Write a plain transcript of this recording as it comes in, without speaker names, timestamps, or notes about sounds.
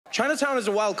Chinatown is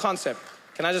a wild concept.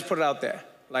 Can I just put it out there?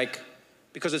 Like,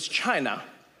 because it's China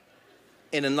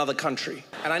in another country.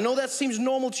 And I know that seems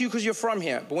normal to you because you're from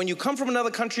here, but when you come from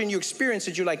another country and you experience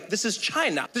it, you're like, this is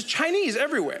China. There's Chinese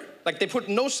everywhere. Like, they put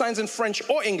no signs in French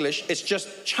or English, it's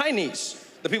just Chinese.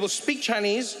 The people speak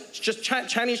Chinese, it's just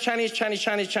Chinese.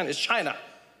 It's China.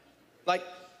 Like,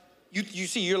 you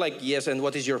see, you're like, yes, and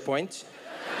what is your point?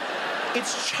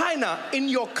 It's China in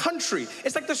your country.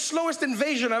 It's like the slowest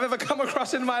invasion I've ever come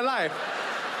across in my life.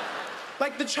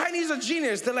 Like, the Chinese are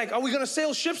genius. They're like, are we gonna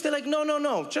sail ships? They're like,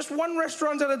 no. Just one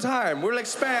restaurant at a time. We'll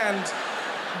expand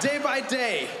day by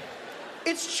day.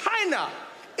 It's China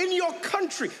in your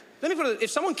country. Let me put it,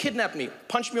 if someone kidnapped me,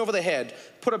 punched me over the head,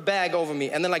 put a bag over me,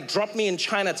 and then like dropped me in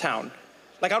Chinatown,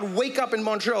 like I'd wake up in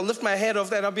Montreal, lift my head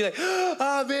off that, and I'd be like,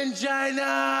 I'm in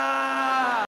China!